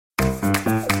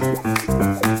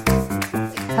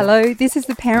Hello, this is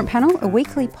The Parent Panel, a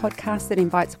weekly podcast that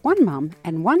invites one mum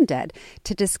and one dad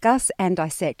to discuss and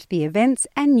dissect the events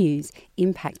and news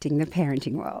impacting the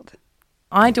parenting world.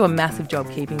 I do a massive job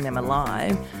keeping them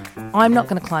alive. I'm not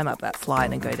going to climb up that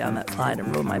slide and go down that slide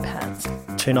and ruin my pants.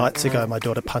 2 nights ago, my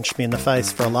daughter punched me in the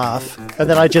face for a laugh. And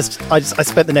then I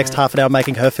spent the next half an hour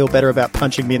making her feel better about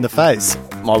punching me in the face.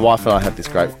 My wife and I have this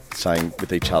great saying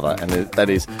with each other, and that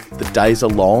is, the days are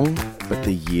long, but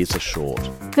the years are short.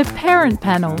 The Parent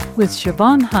Panel with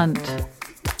Siobhan Hunt.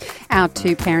 Our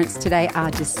 2 parents today are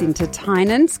Jacinta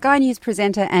Tynan, Sky News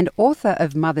presenter and author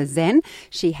of Mother Zen.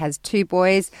 She has 2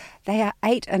 boys. They are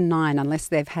 8 and 9, unless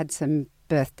they've had some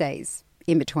birthdays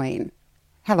in between.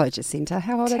 Hello, Jacinta.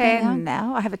 How old are they 10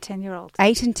 now. I have a 10-year-old.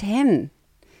 8 and 10.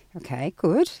 Okay,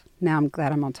 good. Now I'm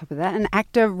glad I'm on top of that. And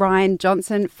actor Ryan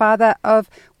Johnson, father of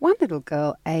one little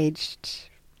girl aged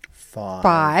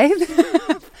 5.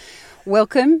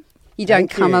 Welcome. You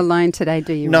don't come alone today,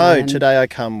 do you, No, Ryan? today I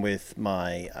come with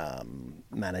my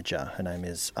manager. Her name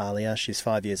is Alia. She's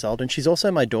 5 years old, and she's also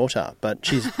my daughter. But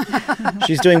she's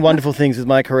doing wonderful things with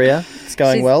my career. It's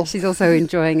going well. She's also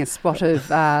enjoying a spot of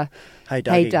Hey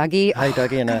Dougie. Hey Dougie. Hey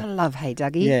Dougie. I love Hey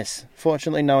Dougie. Yes.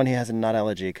 Fortunately, no one here has a nut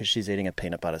allergy because she's eating a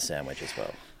peanut butter sandwich as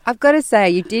well. I've got to say,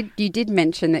 you did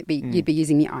mention that you'd be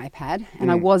using your iPad,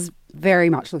 and I was very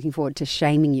much looking forward to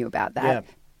shaming you about that.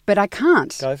 Yeah. But I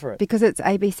can't. Go for it. Because it's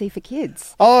ABC for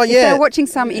kids. Oh, yeah. If they're watching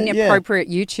some inappropriate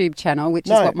YouTube channel, which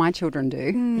is what my children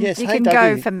do. Yes, You Hey can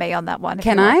Dougie. go for me on that one. If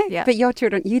Can you I? want. Yeah. But your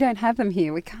children, you don't have them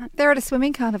here. We can't. They're at a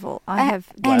swimming carnival. I have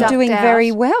And ducked doing out.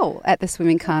 very well at the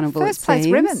swimming carnival. First it place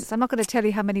seems. ribbons. I'm not going to tell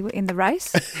you how many were in the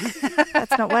race.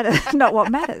 That's not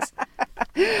what matters.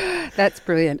 That's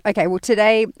brilliant. Okay, well,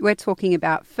 today we're talking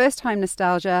about first-time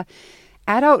nostalgia,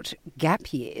 adult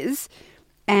gap years,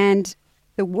 and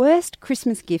the worst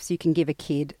Christmas gifts you can give a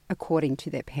kid according to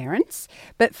their parents.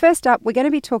 But first up, we're going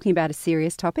to be talking about a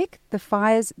serious topic, the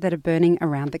fires that are burning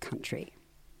around the country.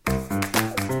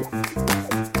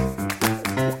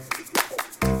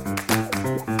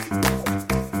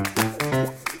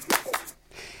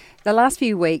 The last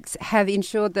few weeks have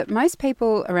ensured that most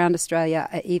people around Australia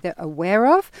are either aware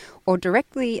of or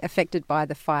directly affected by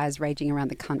the fires raging around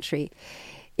the country.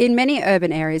 In many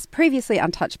urban areas previously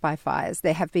untouched by fires,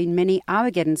 there have been many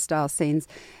Armageddon-style scenes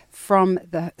from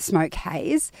the smoke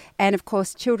haze. And, of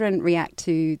course, children react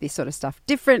to this sort of stuff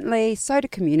differently, so do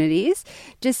communities.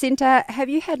 Jacinta, have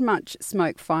you had much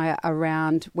smoke fire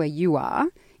around where you are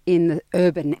in the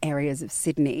urban areas of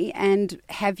Sydney? And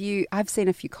I've seen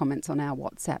a few comments on our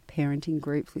WhatsApp parenting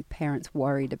groups with parents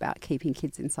worried about keeping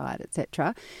kids inside,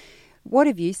 etc. What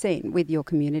have you seen with your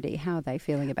community? How are they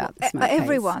feeling about the smoke haze?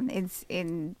 Everyone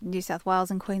in New South Wales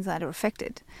and Queensland are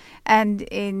affected. And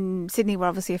in Sydney, we're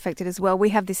obviously affected as well. We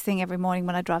have this thing every morning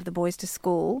when I drive the boys to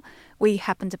school. We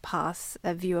happen to pass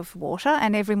a view of water.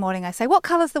 And every morning I say, what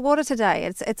colour's the water today?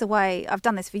 It's a way, I've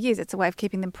done this for years, it's a way of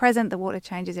keeping them present. The water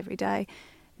changes every day.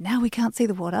 Now we can't see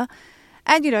the water.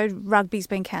 And, rugby's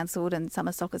been cancelled and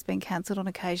summer soccer's been cancelled on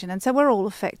occasion. And so we're all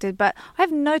affected. But I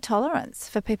have no tolerance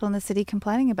for people in the city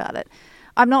complaining about it.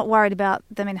 I'm not worried about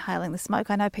them inhaling the smoke.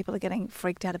 I know people are getting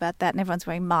freaked out about that and everyone's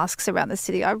wearing masks around the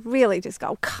city. I really just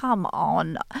go, come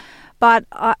on. But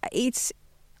I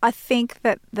think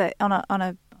that on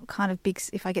a kind of big,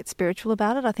 if I get spiritual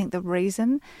about it, I think the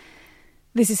reason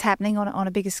this is happening on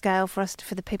a bigger scale for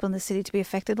the people in the city to be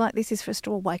affected like this is for us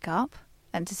to all wake up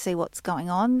and to see what's going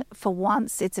on. For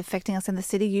once, it's affecting us in the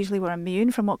city. Usually we're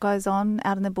immune from what goes on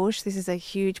out in the bush. This is a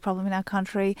huge problem in our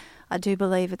country. I do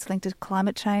believe it's linked to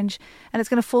climate change, and it's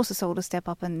going to force us all to step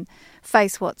up and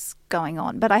face what's going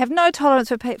on. But I have no tolerance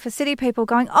for city people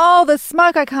going, oh, the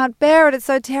smoke, I can't bear it, it's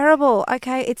so terrible.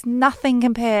 Okay, it's nothing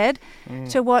compared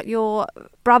to what your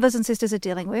brothers and sisters are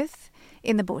dealing with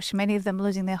in the bush, many of them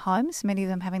losing their homes, many of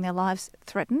them having their lives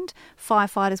threatened,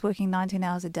 firefighters working 19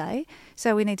 hours a day.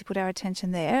 So we need to put our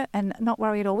attention there and not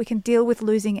worry at all. We can deal with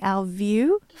losing our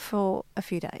view for a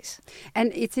few days.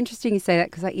 And it's interesting you say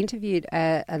that because I interviewed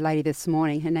a lady this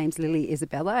morning. Her name's Lily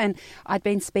Isabella, and I'd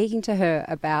been speaking to her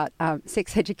about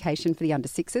sex education for the under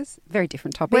sixes. Very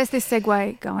different topic. Where's this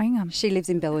segue going? She lives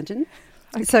in Bellingen.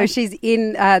 Okay. So she's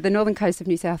in the northern coast of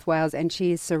New South Wales and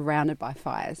she is surrounded by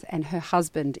fires and her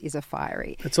husband is a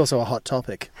fiery. It's also a hot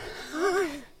topic.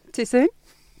 Too soon?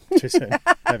 Too soon,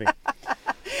 maybe.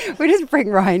 We just bring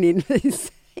Ryan in for this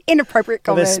Inappropriate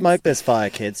Well, comments. there's smoke, there's fire,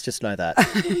 kids. Just know that.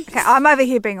 Okay, I'm over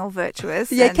here being all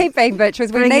virtuous. Yeah, and keep being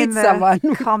virtuous. We bring need in the someone.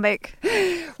 comic.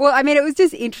 Well, I mean, it was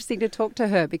just interesting to talk to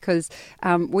her because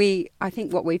I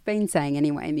think what we've been saying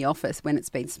anyway in the office when it's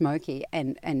been smoky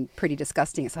and pretty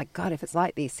disgusting, it's like, God, if it's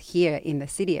like this here in the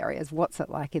city areas, what's it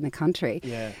like in the country?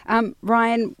 Yeah.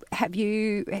 Ryan,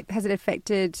 has it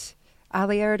affected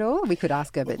Alia at all? We could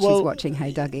ask her, but she's watching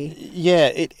Hey Dougie. Yeah,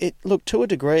 it look, to a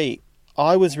degree,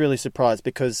 I was really surprised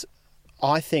because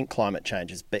I think climate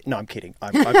change is... No, I'm kidding. I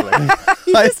believe it.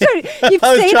 You've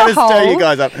I was seen trying a to hole. stir you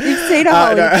guys up. You've seen a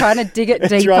hole. No. You're trying to dig it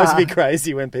deeper. It drives me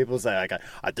crazy when people say, okay,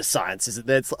 the science is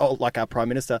that's like our Prime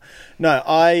Minister. No,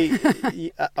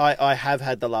 I have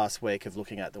had the last week of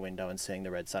looking out the window and seeing the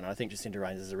red sun. And I think Jacinta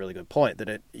raises a really good point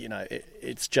that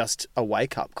it's just a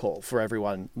wake-up call for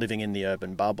everyone living in the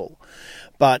urban bubble.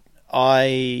 But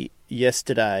I,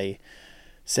 yesterday,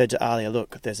 said to Alia,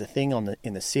 look, there's a thing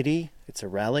in the city. It's a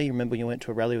rally. Remember you went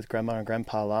to a rally with Grandma and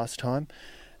Grandpa last time?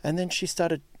 And then she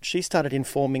started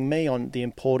informing me on the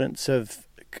importance of,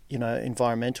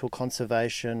 environmental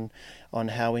conservation, on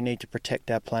how we need to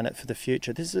protect our planet for the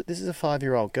future. This is a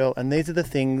 5-year-old girl, and these are the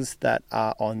things that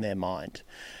are on their mind.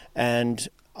 And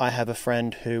I have a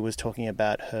friend who was talking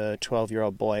about her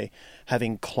 12-year-old boy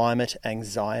having climate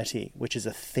anxiety, which is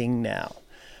a thing now.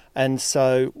 And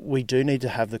so we do need to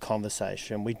have the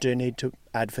conversation. We do need to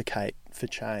advocate for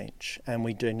change, and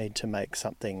we do need to make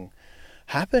something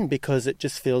happen because it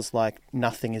just feels like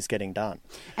nothing is getting done.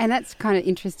 And that's kind of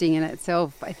interesting in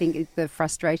itself. I think it's the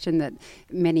frustration that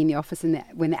many in the office and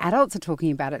when the adults are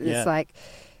talking about it, it's like,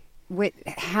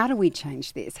 how do we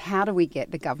change this? How do we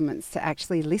get the governments to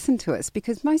actually listen to us?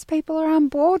 Because most people are on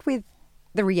board with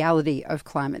the reality of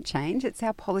climate change. It's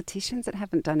our politicians that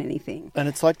haven't done anything. And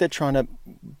it's like they're trying to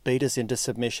beat us into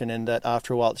submission, and that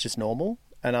after a while it's just normal.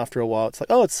 And after a while it's like,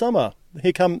 oh, it's summer.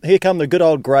 Here come the good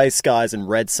old grey skies and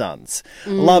red suns.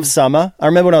 Love summer. I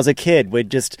remember when I was a kid, we'd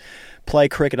just play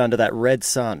cricket under that red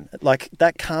sun. Like,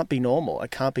 that can't be normal. It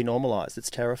can't be normalised.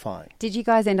 It's terrifying. Did you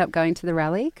guys end up going to the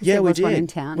rally? Yeah, there we was did. One in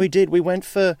town. We did. We went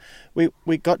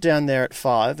we got down there at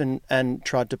 5 and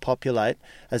tried to populate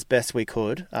as best we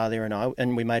could, Alia and I,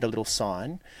 and we made a little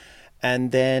sign.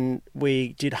 And then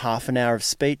we did half an hour of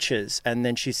speeches, and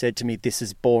then she said to me, "This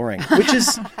is boring,"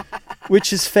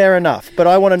 which is fair enough. But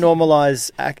I want to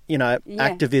normalise,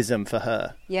 activism for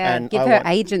her. Yeah, and give her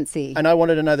agency. And I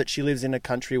wanted to know that she lives in a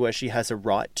country where she has a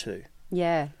right to.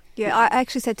 Yeah. Yeah, I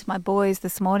actually said to my boys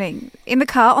this morning in the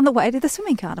car on the way to the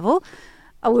swimming carnival,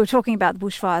 we were talking about the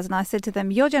bushfires, and I said to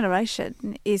them, your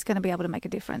generation is going to be able to make a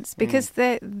difference because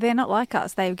they're not like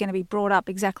us. They're going to be brought up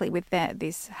exactly with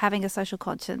this, having a social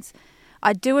conscience.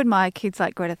 I do admire kids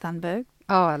like Greta Thunberg.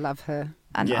 Oh, I love her.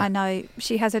 And I know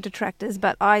she has her detractors,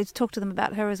 but I talked to them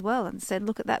about her as well and said,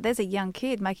 look at that. There's a young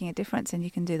kid making a difference and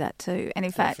you can do that too. And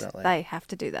in fact, they have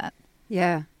to do that.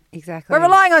 Yeah, exactly. We're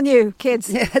relying on you, kids.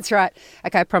 Yeah, that's right.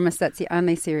 Okay, I promise that's the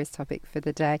only serious topic for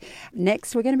the day.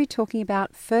 Next, we're going to be talking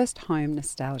about first home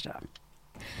nostalgia.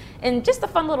 And just a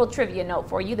fun little trivia note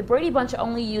for you, the Brady Bunch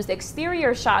only used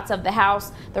exterior shots of the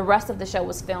house. The rest of the show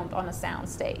was filmed on a sound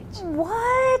stage.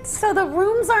 What? So the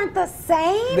rooms aren't the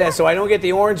same? Yeah, so I don't get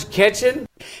the orange kitchen?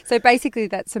 So basically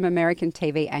that's some American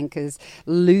TV anchors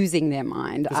losing their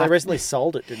mind. Because they recently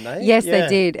sold it, didn't they? Yes, they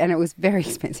did, and it was very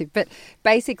expensive. But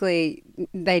basically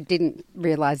they didn't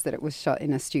realise that it was shot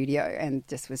in a studio and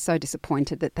just was so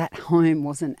disappointed that home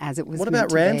wasn't as it was meant to be. What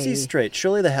about Ramsay Street?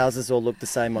 Surely the houses all look the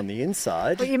same on the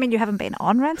inside. What, you mean you haven't been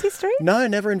on Ramsay Street? No,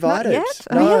 never invited. Not yet?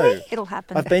 No. Really? It'll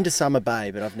happen. I've been to Summer Bay,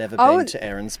 but I've never been to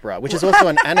Erinsborough, which is also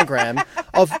an anagram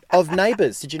of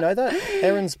neighbours. Did you know that?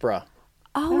 Erinsborough.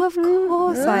 Oh, of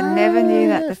course. I never knew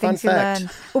that. The Fun things you fact. learn.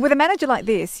 Well, with a manager like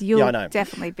this, you'll I know.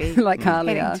 definitely be Like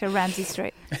heading Alia. to Ramsay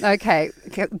Street. Okay,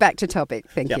 back to topic.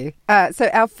 Thank you. So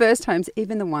our first homes,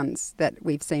 even the ones that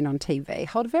we've seen on TV,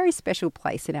 hold a very special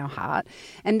place in our heart.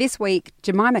 And this week,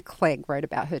 Jemima Clegg wrote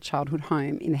about her childhood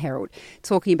home in the Herald,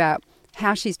 talking about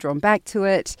how she's drawn back to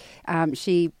it.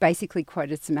 She basically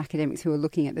quoted some academics who were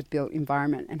looking at the built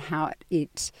environment and how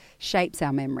it shapes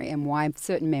our memory and why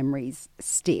certain memories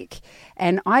stick.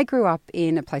 And I grew up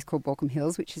in a place called Baulkham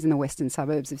Hills, which is in the western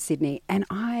suburbs of Sydney, and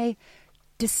I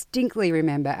distinctly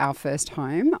remember our first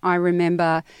home. I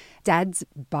remember Dad's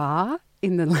bar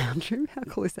in the lounge room. How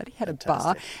cool is that? He had a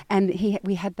bar, and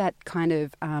we had that kind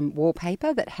of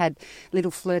wallpaper that had little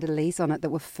fleur-de-lis on it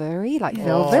that were furry, like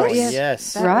velvet. Oh,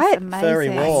 yes. That Right? was amazing. Furry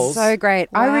walls. So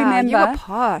great. Wow, I remember you were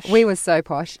posh. We were so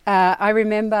posh. I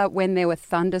remember when there were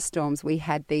thunderstorms, we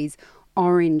had these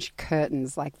orange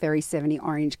curtains, like very 70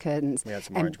 orange curtains. We had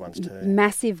some orange ones too.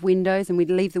 Massive windows, and we'd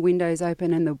leave the windows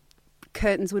open and the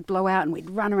curtains would blow out and we'd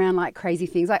run around like crazy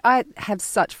things. Like, I have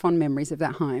such fond memories of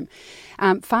that home.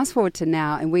 Fast forward to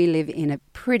now, and we live in a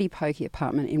pretty pokey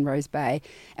apartment in Rose Bay,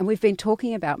 and we've been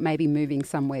talking about maybe moving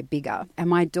somewhere bigger. And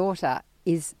my daughter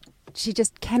she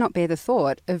just cannot bear the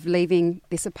thought of leaving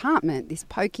this apartment, this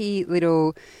pokey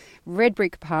little red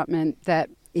brick apartment that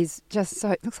is just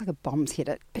so, it looks like a bomb's hit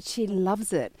it, but she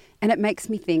loves it. And it makes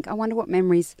me think, I wonder what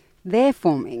memories they're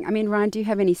forming. I mean, Ryan, do you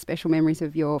have any special memories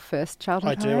of your first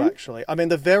childhood home? I do, actually. I mean,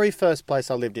 the very first place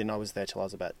I lived in, I was there till I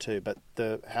was about 2, but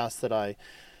the house that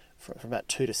from about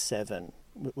 2 to 7,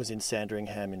 was in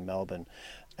Sandringham in Melbourne.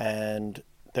 And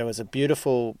there was a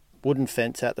beautiful wooden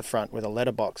fence out the front with a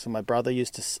letterbox, and my brother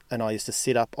and I used to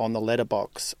sit up on the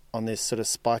letterbox on this sort of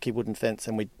spiky wooden fence,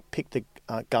 and we'd pick the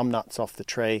gum nuts off the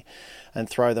tree and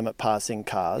throw them at passing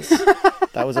cars.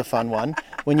 That was a fun one.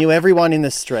 We knew everyone in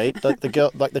the street. The girl,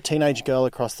 like the teenage girl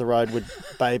across the road, would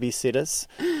babysit us.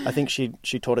 I think she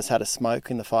taught us how to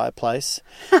smoke in the fireplace.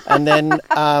 And then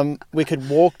we could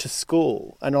walk to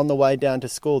school, and on the way down to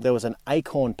school there was an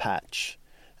acorn patch.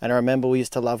 And I remember we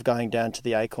used to love going down to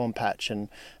the acorn patch and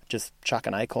just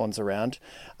chucking acorns around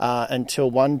until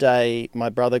one day my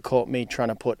brother caught me trying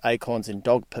to put acorns in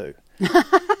dog poo.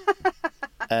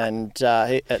 And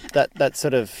that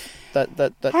sort of...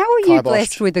 That How are you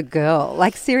blessed with a girl?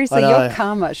 Like, seriously, your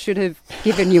karma should have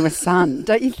given you a son.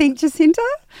 Don't you think, Jacinta?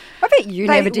 I bet you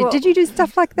never did. Did you do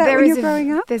stuff like that when you were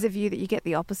growing up? There's a view that you get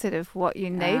the opposite of what you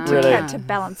need Really? to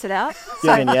balance it out.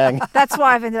 Yin and yang. That's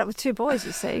why I've ended up with 2 boys,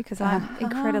 you see, because I'm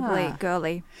incredibly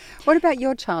girly. What about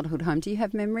your childhood home? Do you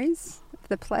have memories of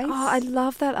the place? Oh, I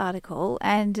love that article.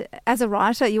 And as a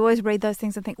writer, you always read those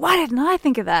things and think, why didn't I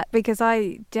think of that? Because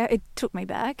it took me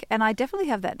back. And I definitely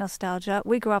have that nostalgia.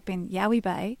 We grew up in Yowie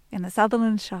Bay in the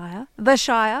Sutherland Shire, the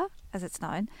Shire, as it's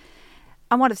known.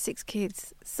 I'm one of 6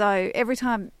 kids. So every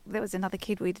time there was another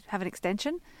kid, we'd have an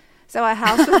extension. So our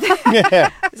house was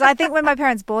there. So I think when my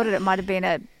parents bought it, it might have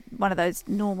been one of those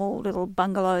normal little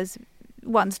bungalows,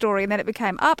 1 story, and then it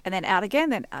became up and then out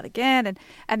again, then out again.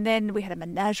 And then we had a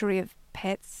menagerie of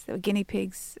pets. There were guinea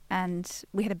pigs, and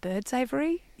we had a bird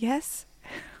savoury. Yes.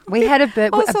 We had a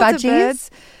bird, all a sorts budgies. Of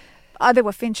birds. There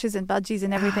were finches and budgies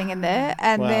and everything in there.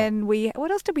 And then what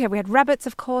else did we have? We had rabbits,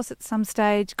 of course, at some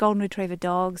stage, golden retriever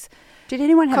dogs. Did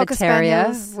anyone have a terrier?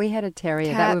 Spaniels, We had a terrier.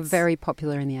 cats. That were very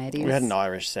popular in the 80s. We had an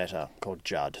Irish setter called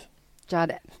Judd.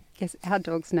 Judd. Yes, our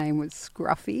dog's name was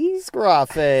Scruffy.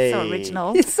 Scruffy. So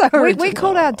original. It's so original. We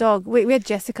called our dog, we had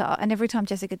Jessica, and every time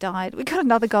Jessica died, we got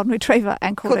another golden retriever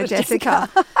and called her Jessica.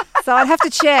 So I'd have to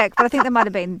check, but I think there might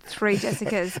have been 3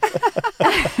 Jessicas.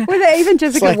 Were there even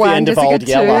Jessica like 1, Jessica 2?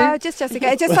 No, just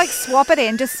Jessica. Just like swap it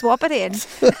in.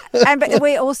 But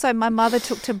we also, my mother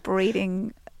took to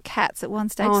breeding cats at one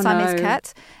stage, Siamese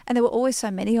cats, and there were always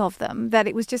so many of them that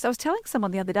it was just, I was telling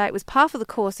someone the other day, it was par for the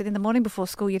course that in the morning before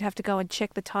school you'd have to go and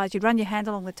check the tyres. You'd run your hand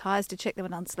along the tyres to check there were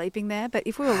none sleeping there, but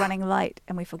if we were running late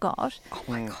and we forgot,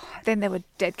 then there were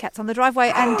dead cats on the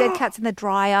driveway and dead cats in the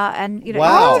dryer, and you know,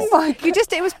 Wow. it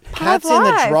was part Cats of life.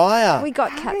 in the dryer. We got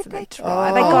cats in the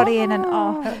dryer. They got in and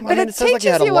but mean, it it sounds like teaches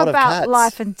you had a you lot of about cats.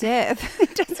 life and death.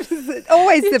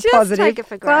 Always You the just positive. take it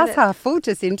for Glass granted. half full,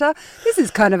 Jacinta. This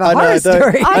is kind of a I know, horror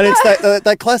story. and it's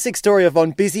that classic story of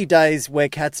on busy days where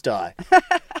cats die.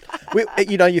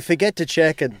 You forget to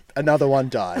check and another one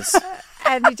dies.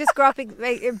 And you just grow up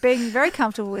being very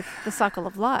comfortable with the cycle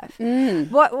of life.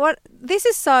 What this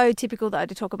is so typical, though,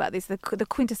 to talk about this, the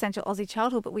quintessential Aussie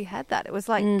childhood, but we had that. It was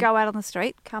like go out on the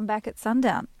street, come back at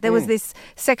sundown. There was this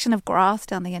section of grass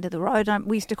down the end of the road, and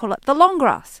we used to call it the long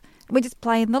grass. We just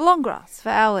play in the long grass for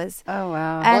hours. Oh,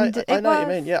 wow. And I know what you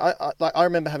mean. Yeah, I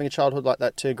remember having a childhood like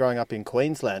that too, growing up in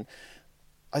Queensland.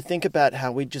 I think about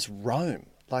how we'd just roam.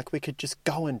 Like, we could just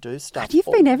go and do stuff. You've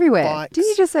been everywhere. Bikes. Didn't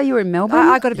you just say you were in Melbourne?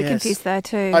 I got a bit Yes. confused there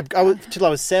too. Till I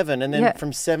was 7, and then Yeah.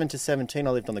 from 7 to 17,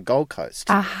 I lived on the Gold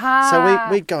Coast. Aha. So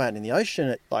we'd go out in the ocean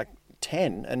at like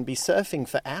 10 and be surfing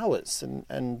for hours,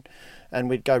 and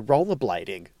we'd go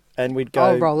rollerblading, and we'd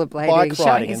go rollerblading, bike showing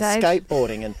riding his and age.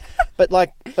 skateboarding, and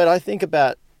but I think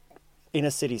about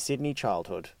inner city Sydney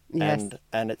childhood, Yes.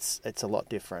 and it's a lot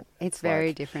different. It's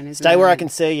very different, isn't Stay it? where I can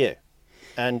see you.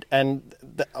 And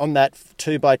on that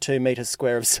 2 by 2 metre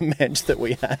square of cement that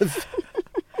we have.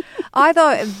 I,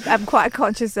 though, am quite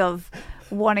conscious of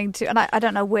wanting to, and I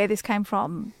don't know where this came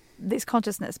from, this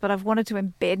consciousness, but I've wanted to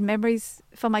embed memories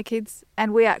for my kids.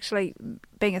 And we actually,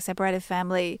 being a separated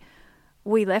family,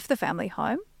 we left the family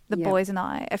home, the boys and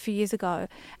I, a few years ago.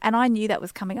 And I knew that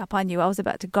was coming up. I knew I was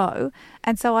about to go.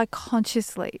 And so I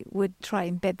consciously would try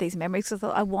and embed these memories because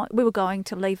I thought we were going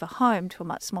to leave a home to a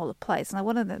much smaller place. And I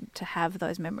wanted them to have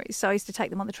those memories. So I used to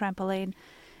take them on the trampoline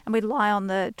and we'd lie on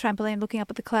the trampoline looking up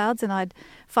at the clouds, and I'd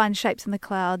find shapes in the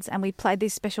clouds, and we played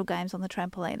these special games on the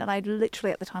trampoline. And I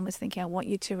literally at the time was thinking, I want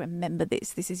you to remember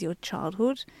this. This is your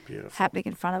childhood happening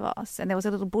in front of us. And there was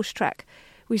a little bush track.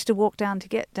 We used to walk down to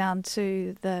get down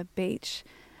to the beach,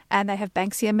 and they have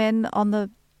Banksia men on the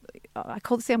I'm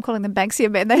calling them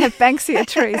Banksia men. They have Banksia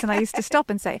trees, and I used to stop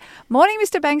and say, "Morning,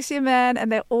 Mr. Banksia man,"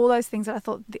 and they're all those things that I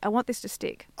thought, I want this to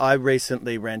stick. I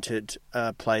recently rented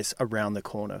a place around the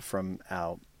corner from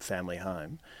our family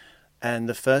home, and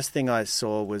the first thing I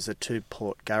saw was a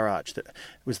 2-port garage that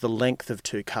was the length of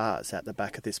 2 cars at the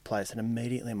back of this place, and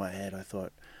immediately in my head I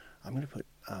thought, I'm going to put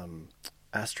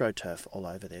AstroTurf all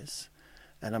over this,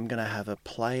 and I'm going to have a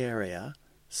play area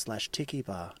 / tiki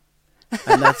bar,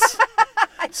 and that's...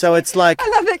 So it's like, I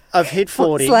love it. I've hit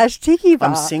 40. / tiki bar.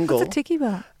 I'm single. What's a tiki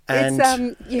bar? And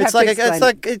it's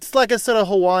like a sort of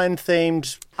Hawaiian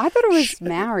themed. I thought it was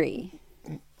Maori.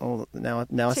 Oh, now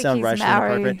I sound racially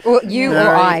inappropriate. Or you Maori,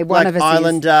 or I, one of us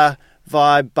Islander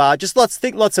vibe bar. Just lots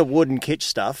of wood and kitsch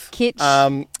stuff. Kitsch.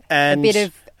 And a bit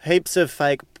of heaps of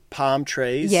fake palm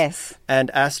trees. Yes. And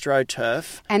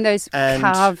AstroTurf. And those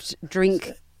carved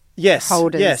drink.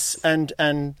 Holders. Yes, and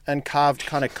carved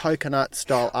kind of coconut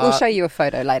style art. We'll show you a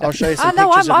photo later. I'll show you some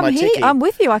pictures of my tiki. I'm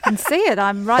with you. I can see it.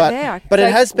 I'm right there. But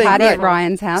it has been party great. at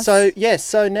Ryan's house.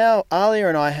 So now Alia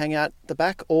and I hang out the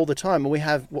back all the time, and we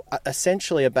have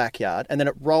essentially a backyard, and then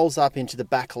it rolls up into the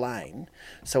back lane.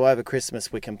 So over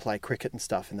Christmas we can play cricket and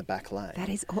stuff in the back lane. That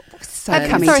is so coming to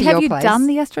your place. Sorry, have you done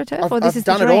the AstroTurf? I've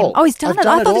done it all. Oh, he's done it.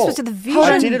 I thought this was the vision.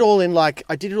 I did it all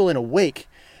in a week.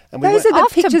 And those are the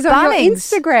pictures on your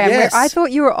Instagram where I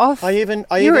thought you were off.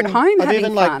 You're at home I've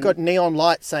even fun. got neon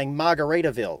lights saying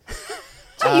Margaritaville.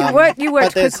 You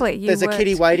worked quickly. There's a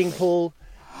kiddie wading pool.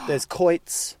 There's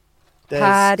quoits.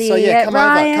 Party come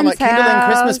Ryan's over. Kindle in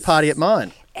house. Christmas party at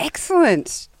mine.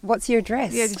 Excellent. What's your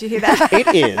address? Yeah, did you hear that? It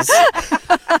is.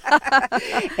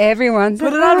 Everyone's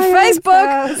put it on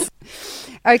Facebook.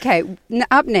 Okay,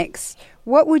 up next.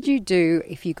 What would you do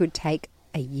if you could take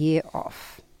a year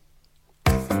off?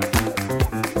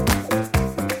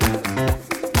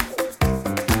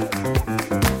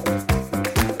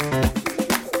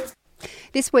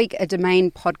 This week, a Domain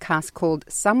podcast called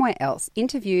Somewhere Else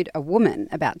interviewed a woman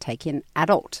about taking an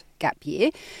adult gap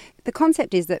year. The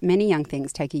concept is that many young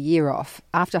things take a year off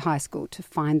after high school to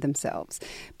find themselves.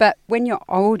 But when you're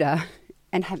older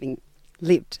and having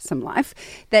lived some life,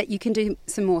 that you can do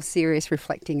some more serious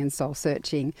reflecting and soul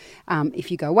searching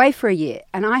if you go away for a year.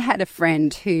 And I had a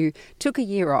friend who took a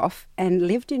year off and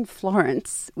lived in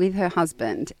Florence with her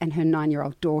husband and her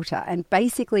 9-year-old daughter. And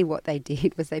basically what they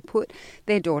did was they put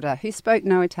their daughter, who spoke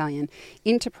no Italian,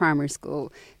 into primary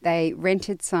school. They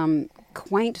rented some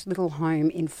quaint little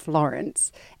home in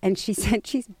Florence, and she said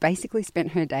she's basically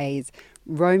spent her days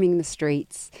roaming the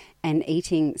streets and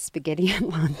eating spaghetti at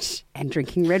lunch and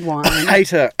drinking red wine. I hate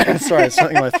her. Sorry, it's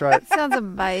something in my throat. Sounds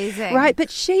amazing. Right, but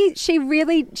she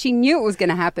knew it was going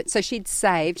to happen, so she'd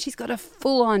saved. She's got a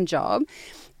full-on job,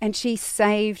 and she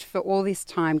saved for all this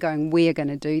time going, we are going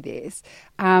to do this,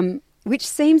 which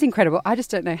seems incredible. I just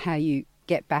don't know how you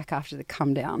get back after the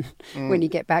come down when you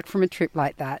get back from a trip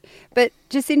like that. But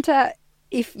Jacinta,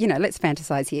 let's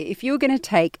fantasize here. If you were going to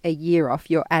take a year off,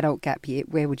 your adult gap year,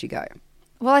 where would you go?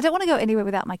 Well, I don't want to go anywhere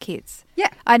without my kids. Yeah.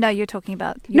 I know you're talking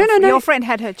about... No. Your friend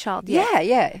had her child.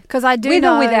 Yeah. Because I do with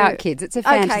know... or without kids. It's a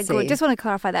fantasy. Okay, good. Just want to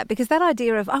clarify that. Because that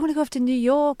idea of, I want to go off to New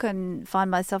York and find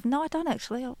myself... No, I don't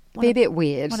actually. Be a bit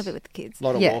weird. I want to be with the kids. A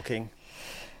lot of walking.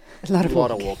 A lot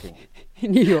of walking.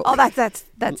 In New York. Oh, that's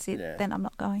it. Yeah. Then I'm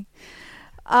not going.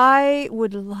 I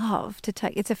would love to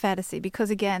take... It's a fantasy because,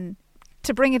 again,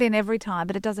 to bring it in every time,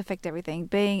 but it does affect everything.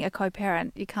 Being a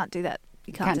co-parent, you can't do that.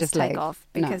 You can't just take off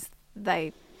because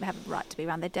they have a right to be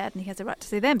around their dad and he has a right to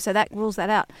see them. So that rules that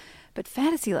out. But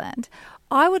Fantasyland,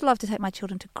 I would love to take my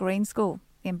children to Green School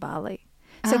in Bali.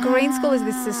 So Green School is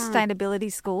this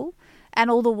sustainability school, and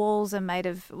all the walls are made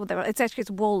of,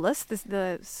 it's wall-less.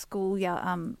 The school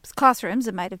classrooms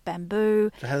are made of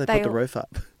bamboo. So how do they put the roof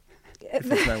up if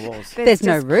there's no walls? There's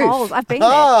no roof. Poles. I've been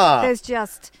there. There's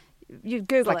just, you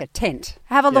Google like a tent.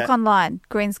 Have a look online,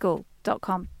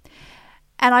 greenschool.com.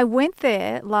 And I went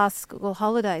there last school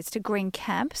holidays to Green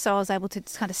Camp, so I was able to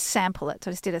kind of sample it. So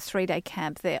I just did a 3-day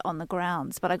camp there on the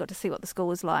grounds, but I got to see what the school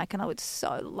was like, and I would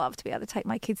so love to be able to take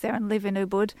my kids there and live in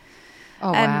Ubud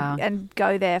and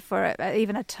go there for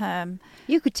even a term.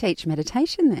 You could teach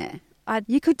meditation there.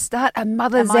 You could start a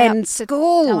Mother Zen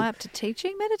school. Am I up to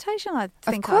teaching meditation? I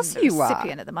think of course I'm a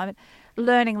recipient at the moment.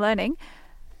 Learning.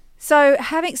 So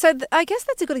I guess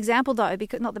that's a good example though,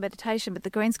 because not the meditation, but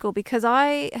the green school, because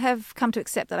I have come to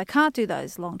accept that I can't do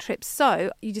those long trips.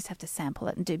 So you just have to sample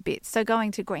it and do bits. So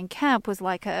going to green camp was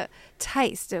like a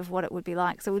taste of what it would be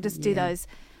like. So we'll just do those.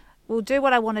 We'll do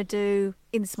what I want to do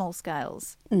in small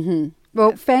scales. Mm-hmm.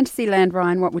 Well, Fantasyland,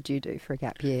 Ryan, what would you do for a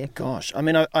gap year? Gosh, I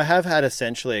mean, I have had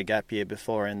essentially a gap year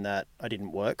before in that I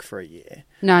didn't work for a year.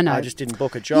 No. I just didn't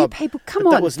book a job. You people, come but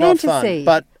on, that was fantasy. not fun.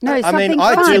 But no, I mean, something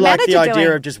I fun. do like the Manager idea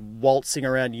doing. of just waltzing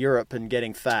around Europe and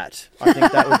getting fat. I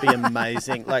think that would be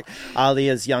amazing. Like,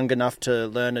 Alia's young enough to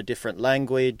learn a different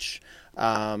language,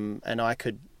 and I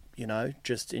could,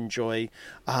 just enjoy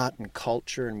art and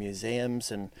culture and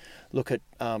museums and look at...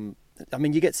 I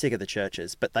mean, you get sick of the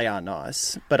churches, but they are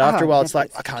nice. But after a while, it's like,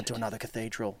 I can't do another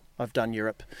cathedral. I've done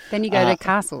Europe. Then you go to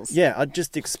castles. Yeah, I'd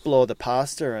just explore the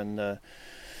pasta and the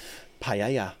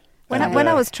paella. When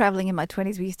I was travelling in my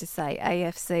 20s, we used to say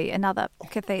AFC, another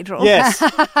cathedral. Yes.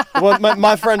 Well,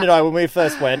 my friend and I, when we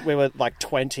first went, we were like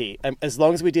 20. And as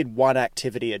long as we did one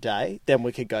activity a day, then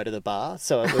we could go to the bar.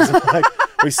 So it was like,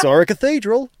 we saw a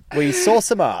cathedral. We saw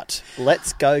some art.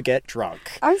 Let's go get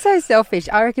drunk. I'm so selfish.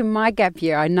 I reckon my gap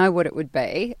year, I know what it would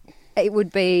be. It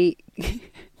would be...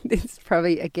 This is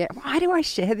probably, again, why do I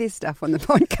share this stuff on the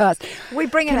podcast? We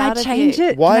bring it Can out I of change you.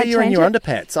 it? Why Can are I you in change your it?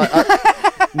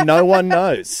 underpants? No one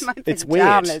knows. My It's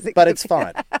pajamas. weird, but it's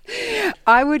fine.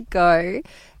 I would go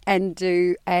and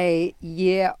do a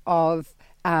year of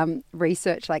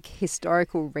research, like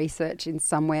historical research in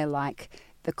somewhere like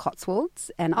the Cotswolds,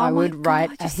 and I would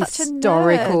write a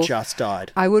historical... Just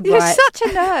died. I would You're write such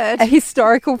a nerd. a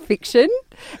historical fiction,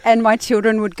 and my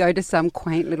children would go to some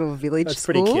quaint little village That's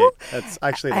school. pretty cute. That's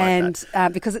actually like and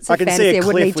that. Because it's a I can fantasy, see a I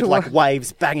would cliff need with to like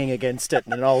waves banging against it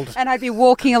and an old... and I'd be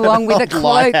walking along with a old cloak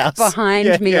lighthouse.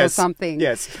 behind me or Yes, something.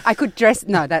 yes. I could dress...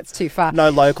 No, that's too far. No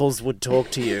locals would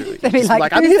talk to you. They'd be Just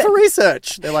like, I'm "Who's here for that-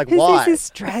 research. They're like, Who's why? this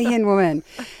Australian woman?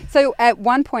 So at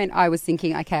one point I was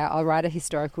thinking, okay, I'll write a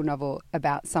historical novel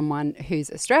about someone who's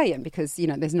Australian because,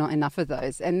 there's not enough of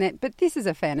those. But this is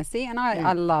a fantasy and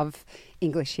I love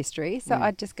English history, so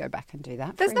I'd just go back and do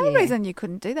that. There's for a no year. reason you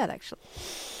couldn't do that, actually.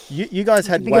 You guys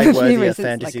had think way of a few worthier reasons,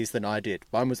 fantasies than I did.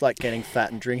 Mine was like getting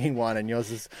fat and drinking wine, and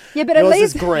yours is but at yours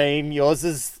least is green, yours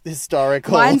is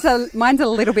historical. Mine's a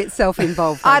little bit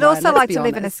self-involved. I'd though, also let's like be to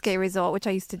live in a honest. ski resort, which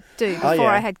I used to do Oh, before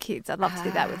yeah. I had kids. I'd love to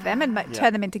do that with them and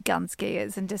turn them into gun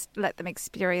skiers and just let them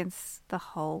experience the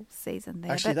whole season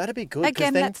there. Actually, But that'd be good. 'cause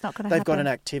again, then that's not going to they've got happen.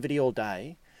 an activity all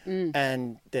day,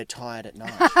 and they're tired at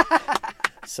night.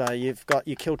 So you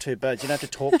kill two birds. You don't have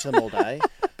to talk to them all day,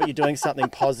 but you're doing something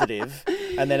positive,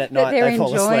 and then at night they're they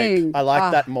fall asleep. enjoying. I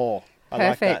like that more. I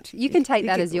like Perfect. that. You can take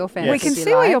that as your fantasy. We can if you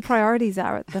see where like. your priorities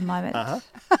are at the moment,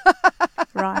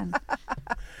 Ryan.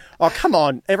 Oh, come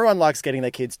on. Everyone likes getting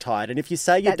their kids tired, and if you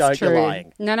say you That's don't, true. you're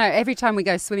lying. No, every time we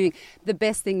go swimming, the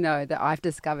best thing, though, that I've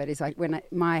discovered is like when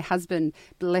my husband,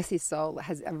 bless his soul,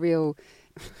 has a real...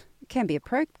 can be a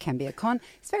pro, can be a con.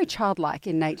 He's very childlike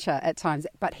in nature at times,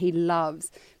 but he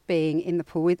loves being in the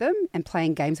pool with them and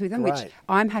playing games with them, which Great.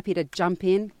 I'm happy to jump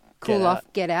in, cool Get off,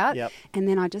 out. get out, Yep. and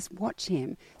then I just watch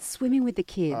him swimming with the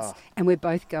kids, and we're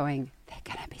both going, they're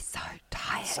going to be so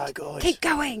tired. So good. Keep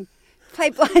going. Play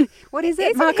blind. What is it?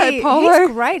 Isn't Marco he? Polo?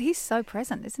 He's great. He's so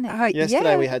present, isn't he? Oh,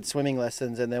 Yesterday yeah. we had swimming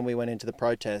lessons, and then we went into the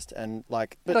protest, and but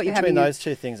Thought you were between having a- those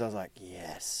two things, I was like,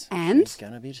 yes, And? she's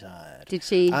gonna be tired. Did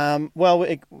she? Well,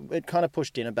 it kind of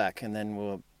pushed dinner back, and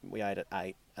then we ate at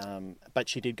 8. But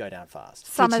she did go down fast.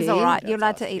 Summer's she? all right. Yeah, You're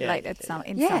allowed to fast. eat Yeah, late yeah, at yeah.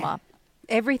 in Yeah. summer.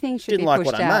 Everything should Didn't be like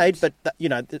pushed what out. I made, but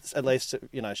it's at least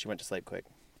she went to sleep quick.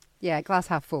 Yeah, glass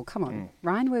half full. Come on.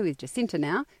 Ryan, we're with Jacinta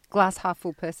now. Glass half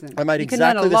full person. I made You can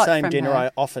learn exactly a the lot same from dinner her.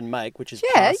 I often make, which is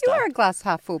Yeah, pasta. you are a glass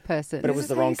half full person. But it was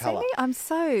the wrong colour. I'm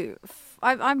so.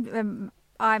 I'm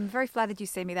very flattered you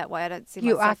see me that way. I don't see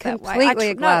You myself are that way. completely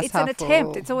a glass No, it's an half full.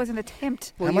 attempt. It's always an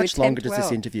attempt. Well, How you much longer attempt does well.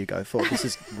 this interview go for? This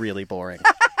is really boring.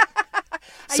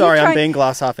 Are you Sorry, I'm trying- being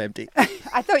glass half empty.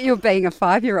 I thought you were being a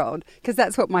 5-year-old because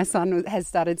that's what my son has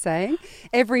started saying.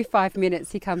 Every 5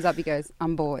 minutes he comes up, he goes,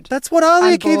 I'm bored. That's what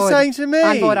Alia I'm keeps bored. saying to me.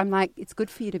 I'm bored. I'm like, it's good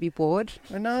for you to be bored.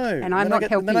 I know. And I'm then not I get,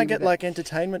 helping Then I you get with it. like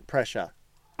entertainment pressure.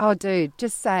 Oh, dude,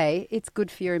 just say it's good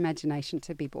for your imagination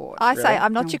to be bored. I say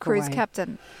I'm not Don't your walk cruise away.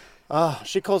 captain. Oh,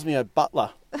 she calls me a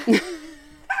butler.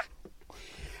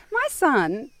 My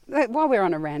son, like, while we're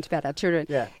on a rant about our children,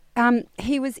 Yeah.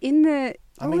 he was in the...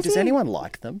 I mean, does anyone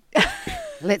like them?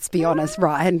 Let's be honest,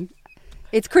 Ryan.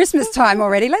 It's Christmas time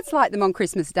already. Let's light them on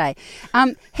Christmas Day.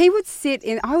 He would sit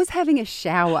in... I was having a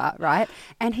shower, right?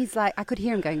 And he's like... I could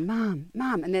hear him going, Mum,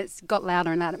 Mum. And then it's got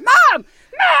louder and louder. Mum!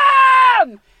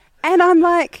 Mum! And I'm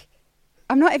like...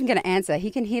 I'm not even going to answer. He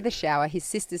can hear the shower. His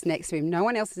sister's next to him. No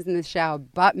one else is in the shower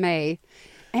but me.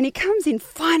 And he comes in,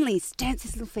 finally stamps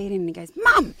his little feet in and he goes,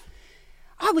 Mum,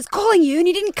 I was calling you and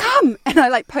you didn't come. And I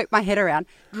like poke my head around,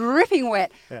 dripping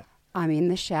wet. Yeah. I'm in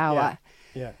the shower.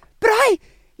 Yeah. But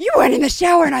you weren't in the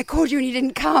shower and I called you and you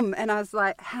didn't come. And I was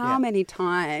like, how many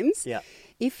times? Yeah.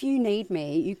 If you need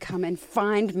me, you come and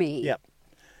find me. Yep.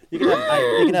 You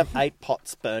can have 8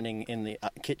 pots burning in the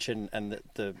kitchen and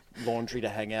the laundry to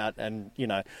hang out and,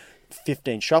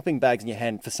 15 shopping bags in your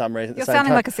hand for some reason. You're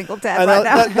sounding like a single dad and right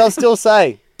now. They'll still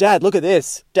say, Dad, look at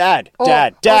this. Dad.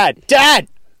 Dad.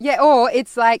 Yeah, or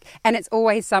it's like, and it's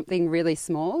always something really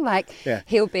small. Like Yeah.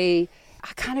 he'll be,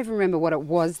 I can't even remember what it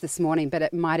was this morning, but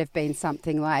it might have been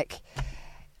something like,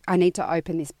 I need to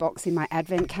open this box in my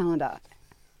advent calendar.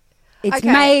 It's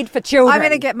Okay. made for children. I'm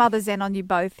going to get Mother Zen on you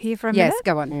both here for a minute. Yes,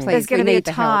 go on, please. There's going We to be a need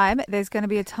the help. time. There's going to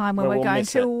be a time when Where we're we'll going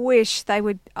miss to it. wish they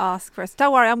would ask for us.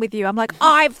 Don't worry, I'm with you. I'm like,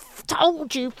 I've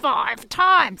told you 5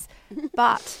 times,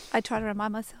 but I try to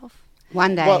remind myself.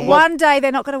 One day. Well, One day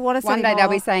they're not going to want us One day anymore.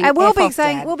 they'll be saying, and we'll "F be off,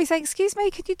 saying, Dad." excuse me,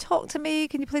 can you talk to me?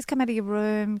 Can you please come out of your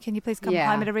room? Can you please come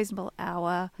Yeah. home at a reasonable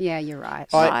hour? Yeah, you're right.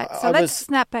 Right. So I let's was-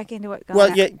 snap back into it, guys.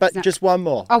 Well, yeah, but just one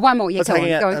more. Oh, one more. Yeah, I was go on.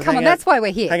 hanging out- Go I on. was Come on, hanging that's out- why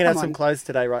we're here. Hanging out Come some on. clothes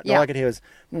today, right? Yeah. All I could hear was,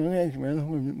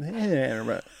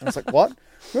 I was like, what?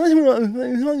 And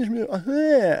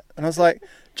I was like,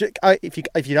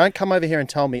 if you don't come over here and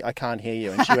tell me, I can't hear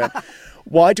you. And she went,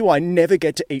 why do I never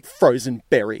get to eat frozen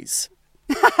berries?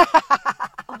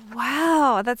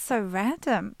 Wow, that's so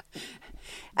random.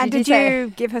 And Did did you you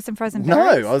say- give her some frozen No,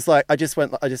 berries? I was like, I just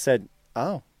said,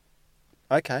 oh,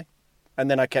 okay.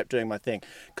 And then I kept doing my thing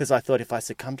because I thought if I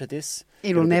succumb to this,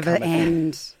 It'll never become a thing.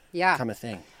 end. Yeah. Become a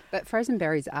thing. But frozen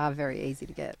berries are very easy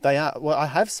to get. They are. Well, I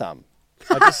have some.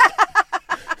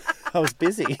 I was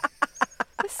busy.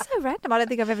 That's so random. I don't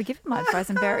think I've ever given mine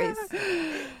frozen berries.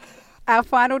 Our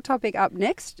final topic up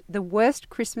next, the worst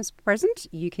Christmas present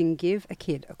you can give a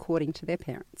kid according to their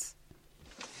parents.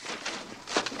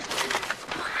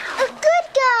 A good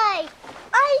guy!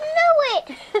 I knew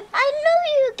it! I knew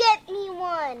you'd get me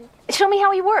one. Show me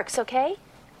how he works, okay?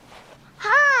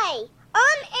 Hi,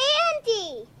 I'm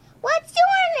Andy. What's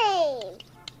your name?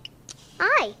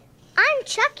 Hi, I'm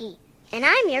Chucky, and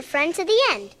I'm your friend to the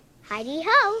end. Heidi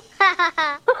ho.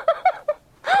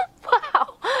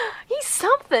 Wow, he's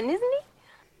something, isn't he?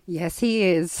 Yes, he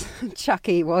is.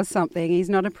 Chucky was something. He's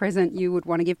not a present you would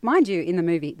want to give. Mind you, in the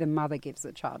movie, the mother gives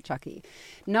the child Chucky.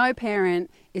 No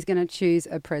parent is going to choose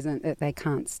a present that they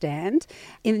can't stand.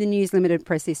 In the News Limited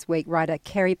Press this week, writer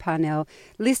Kerry Parnell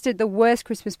listed the worst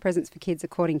Christmas presents for kids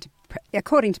according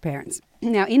to parents.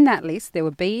 Now, in that list, there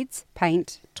were beads,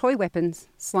 paint, toy weapons,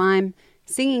 slime,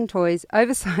 singing toys,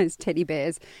 oversized teddy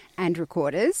bears and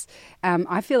recorders.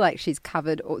 I feel like she's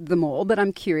covered them all, but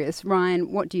I'm curious.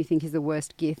 Ryan, what do you think is the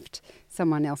worst gift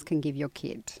someone else can give your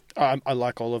kid? I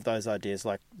like all of those ideas.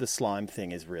 Like the slime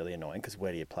thing is really annoying because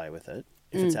where do you play with it?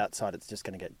 If it's outside, it's just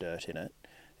going to get dirt in it.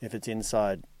 If it's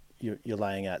inside, you're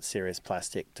laying out serious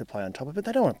plastic to play on top of it.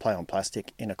 They don't want to play on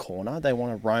plastic in a corner. They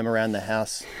want to roam around the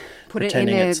house, Put it in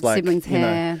pretending their it's like, sibling's you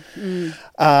know.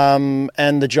 hair.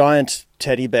 And the giant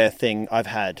teddy bear thing I've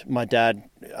had. My dad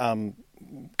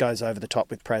goes over the top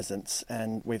with presents,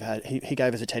 and he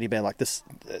gave us a teddy bear like this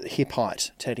hip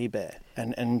height teddy bear,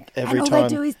 and every and all time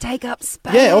they do is take up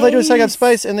space. yeah, all they do is take up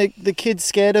space, and the kid's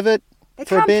scared of it. They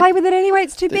for a can't bit. play with it anyway.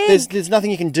 It's too big. There's nothing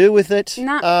you can do with it.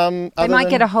 No. They might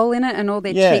get a hole in it and all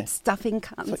their cheap stuffing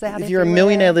comes out. If you're a everywhere.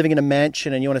 millionaire living in a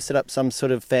mansion and you want to set up some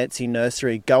sort of fancy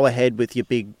nursery, go ahead with your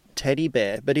big teddy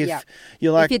bear. But if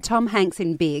you're like... If you're Tom Hanks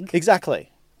in Big.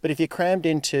 Exactly. But if you're crammed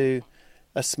into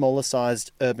a smaller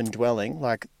sized urban dwelling,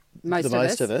 like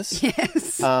most of us,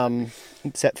 yes,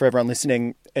 except for everyone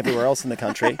listening everywhere else in the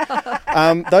country,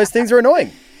 those things are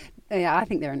annoying. Yeah, I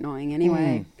think they're annoying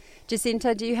anyway.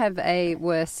 Jacinta, do you have a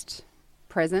worst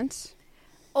present?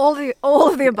 All of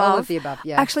the above. All of the above,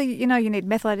 yeah. Actually, you need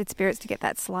methylated spirits to get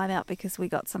that slime out because we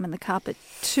got some in the carpet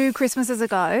 2 Christmases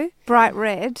ago, bright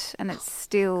red, and it's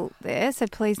still there. So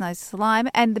please no slime.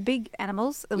 And the big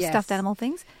animals, the stuffed animal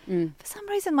things. For some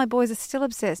reason, my boys are still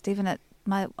obsessed, even at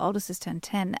my oldest has turned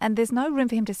 10, and there's no room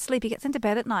for him to sleep. He gets into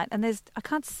bed at night, and I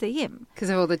can't see him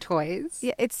because of all the toys.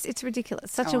 Yeah, it's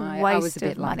ridiculous. Such a I waste was a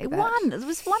bit of money. like that. There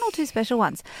was 1 or 2 special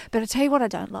ones, but I tell you what I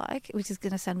don't like, which is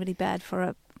going to sound really bad for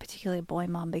a particularly boy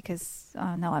mum because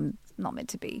I know I'm not meant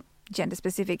to be gender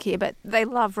specific here, but they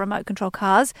love remote control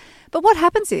cars. But what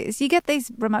happens is you get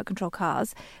these remote control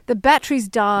cars, the batteries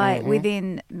die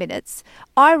within minutes.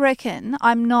 I reckon,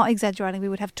 I'm not exaggerating, we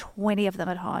would have 20 of them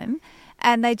at home.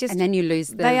 And they just... And then you lose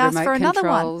the they ask remote for another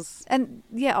controls. one.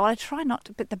 And I try not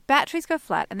to, but the batteries go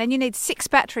flat, and then you need 6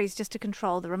 batteries just to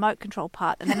control the remote control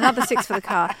part, and then another 6 for the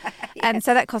car. And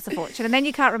so that costs a fortune. And then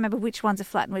you can't remember which ones are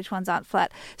flat and which ones aren't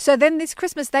flat. So then this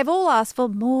Christmas, they've all asked for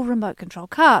more remote control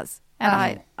cars.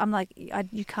 And I'm like,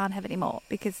 you can't have any more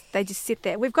because they just sit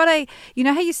there. We've got you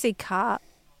know how you see car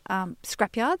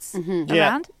scrapyards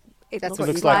around? It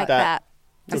looks like that.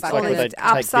 Looks It's like all where they take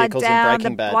upside vehicles in down,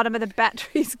 Breaking the Bad. bottom of the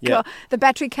batteries, Yeah. the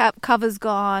battery cover's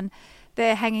gone.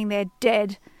 They're hanging there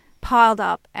dead, piled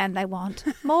up, and they want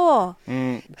more.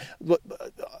 Look,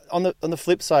 on the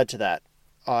flip side to that,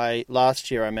 last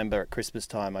year I remember at Christmas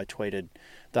time I tweeted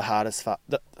the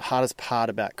hardest part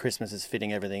about Christmas is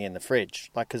fitting everything in the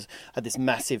fridge. Like, because I had this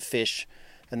massive fish,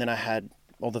 and then I had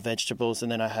all the vegetables,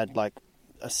 and then I had like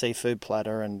a seafood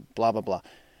platter and blah blah blah,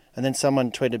 and then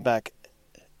someone tweeted back,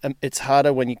 it's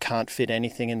harder when you can't fit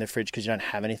anything in the fridge because you don't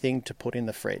have anything to put in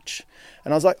the fridge.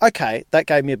 And I was like, okay, that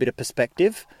gave me a bit of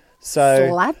perspective. So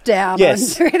Slap down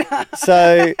yes. on Twitter.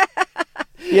 So,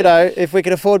 if we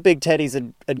can afford big teddies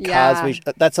and cars,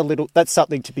 that's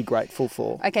something to be grateful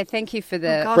for. Okay, thank you for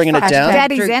the... Bringing it down.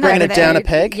 Daddy's in Bringing over it down there. a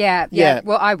peg. Yeah.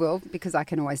 Well, I will because I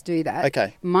can always do that.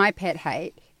 Okay. My pet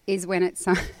hate is when it's...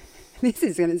 This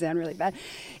is going to sound really bad.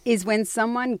 Is when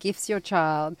someone gifts your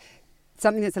child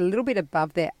something that's a little bit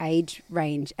above their age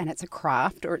range and it's a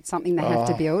craft or it's something they have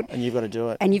to build. And you've got to do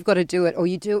it. And you've got to do it or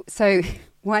you do... So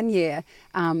one year,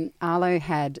 Arlo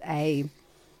had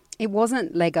it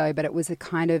wasn't Lego, but it was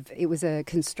a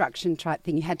construction type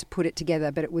thing. You had to put it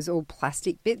together, but it was all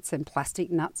plastic bits and plastic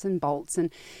nuts and bolts.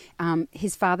 And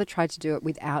his father tried to do it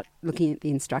without looking at the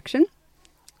instruction.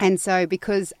 And so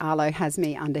because Arlo has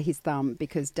me under his thumb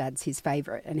because Dad's his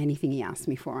favourite and anything he asks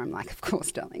me for, I'm like, of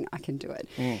course, darling, I can do it.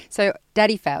 So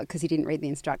Daddy failed because he didn't read the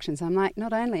instructions. I'm like,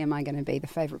 not only am I going to be the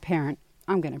favourite parent,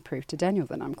 I'm going to prove to Daniel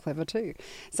that I'm clever too.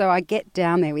 So I get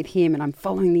down there with him and I'm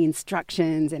following the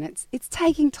instructions and it's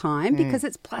taking time because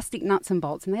it's plastic nuts and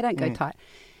bolts and they don't go tight.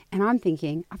 And I'm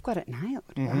thinking, I've got it nailed,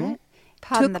 right?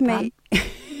 Pardon the pun.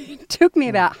 Took me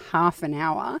about half an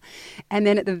hour. And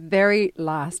then at the very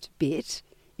last bit,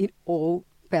 it all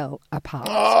fell apart.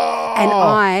 And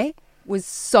I was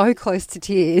so close to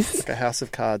tears. Like a house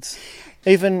of cards.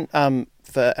 Even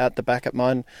for out the back at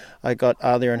mine, I got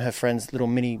Alia and her friends little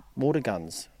mini water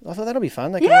guns. I thought that'll be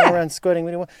fun. They can go around squirting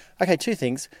mini water. Okay, 2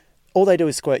 things. All they do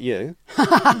is squirt you.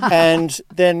 And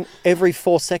then every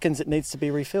 4 seconds it needs to be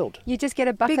refilled. You just get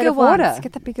a bucket Bigger of water. ones.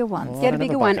 Get the bigger ones. Oh, Get a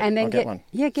bigger one and then get one.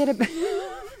 Yeah, get a...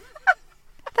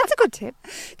 That's a good tip.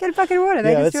 Get a bucket of water.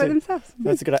 They just do it themselves.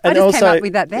 That's a good idea. I And just also, came up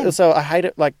with that then. Also, I hate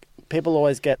it. Like, people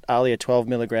always get Alia 12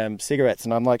 milligram cigarettes,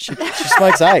 and I'm like, she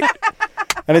smokes 8.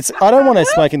 And I don't want her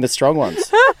smoking the strong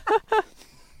ones.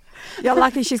 You're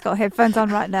lucky she's got headphones on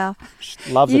right now. She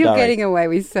loves the You're Durry. getting away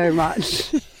with so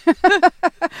much.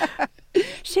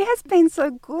 She has been so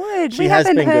good. She We has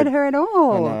haven't been heard good. her at I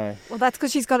all. know. Well, that's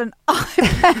because she's got an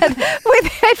iPad with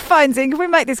headphones in. Can we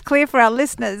make this clear for our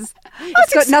listeners?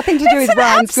 It's got nothing to do with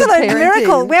Ryan's good absolute parenting.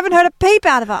 miracle. We haven't heard a peep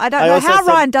out of her. I don't know also how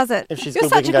said Ryan does it. If she's You're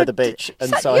good, we such can a go to the good- beach.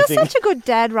 And so I You're think, such a good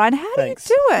dad, Ryan. How Thanks.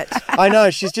 do you do it? I know,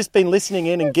 she's just been listening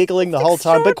in and giggling the whole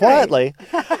time, but quietly.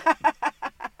 Well,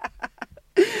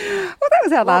 that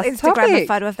was our We'll last Instagram topic. a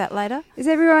photo of that later. Is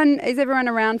everyone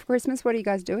around for Christmas? What are you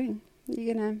guys doing?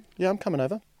 You gonna? Yeah, I'm coming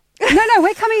over. No,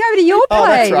 we're coming over to your place. Oh,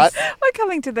 that's right. We're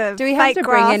coming to the Do we have fake to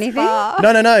bring grass anything? bar.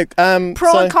 No. Prawn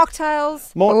So,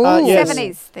 cocktails. more, Ooh. yes.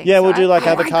 70s things. Yeah, we'll right? do like Oh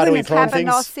my avocado-y goodness, prawn things.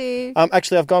 cabanossi.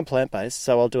 Actually, I've gone plant-based,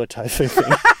 so I'll do a tofu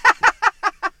thing.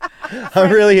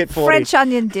 I'm really at 40. French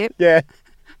onion dip. Yeah.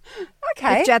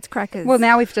 Okay. With Jats crackers. Well,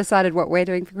 now we've decided what we're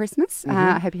doing for Christmas.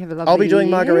 I hope you have a lovely I'll be doing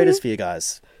year. margaritas for you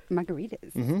guys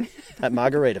Margaritas. at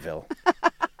Margaritaville.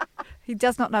 He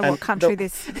does not know And what country the-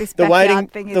 this The backyard waiting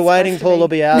thing is the waiting supposed to pool be. will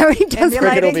be out. No, he doesn't.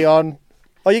 Cricket will be on.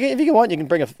 Oh, if you want, you can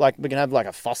bring we can have like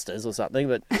a Foster's or something,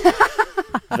 but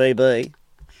VB.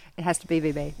 It has to be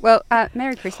VB. Well,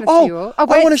 Merry Christmas Oh, to you all. I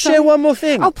wait, want to sorry. share one more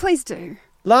thing. Oh, please do.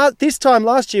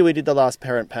 Last year we did the last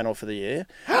parent panel for the year,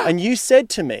 and you said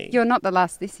to me, You're not the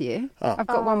last this year. Oh. I've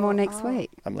got one more next week.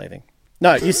 I'm leaving.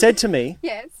 No, you said to me,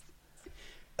 Yes.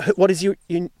 what is your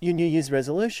New Year's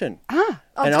resolution? Oh,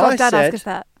 And God, I don't said- ask us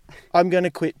that. I'm going to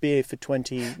quit beer for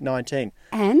 2019.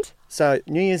 And? So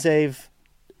New Year's Eve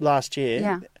last year,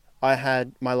 Yeah. I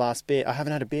had my last beer. I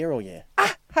haven't had a beer all year.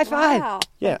 High five. Wow.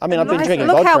 Yeah, I mean, I've been Nice. drinking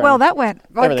Look vodka how well and that went.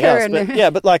 everything Vodka else. and- But, yeah,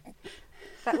 but like,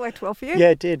 That worked well for you.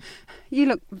 yeah, it did. You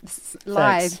look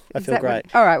live. I Is feel that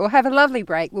great. All right, well, have a lovely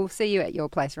break. We'll see you at your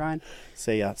place, Ryan.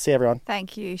 See ya. See everyone.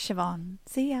 Thank you, Siobhan.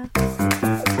 See ya.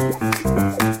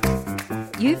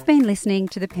 You've been listening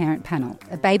to The Parent Panel,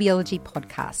 a babyology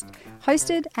podcast,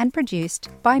 hosted and produced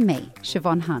by me,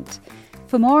 Siobhan Hunt.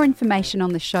 For more information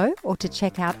on the show or to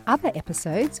check out other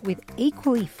episodes with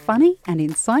equally funny and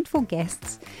insightful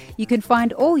guests, you can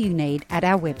find all you need at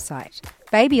our website,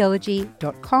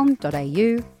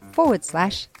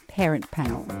 babyology.com.au/parent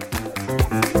panel.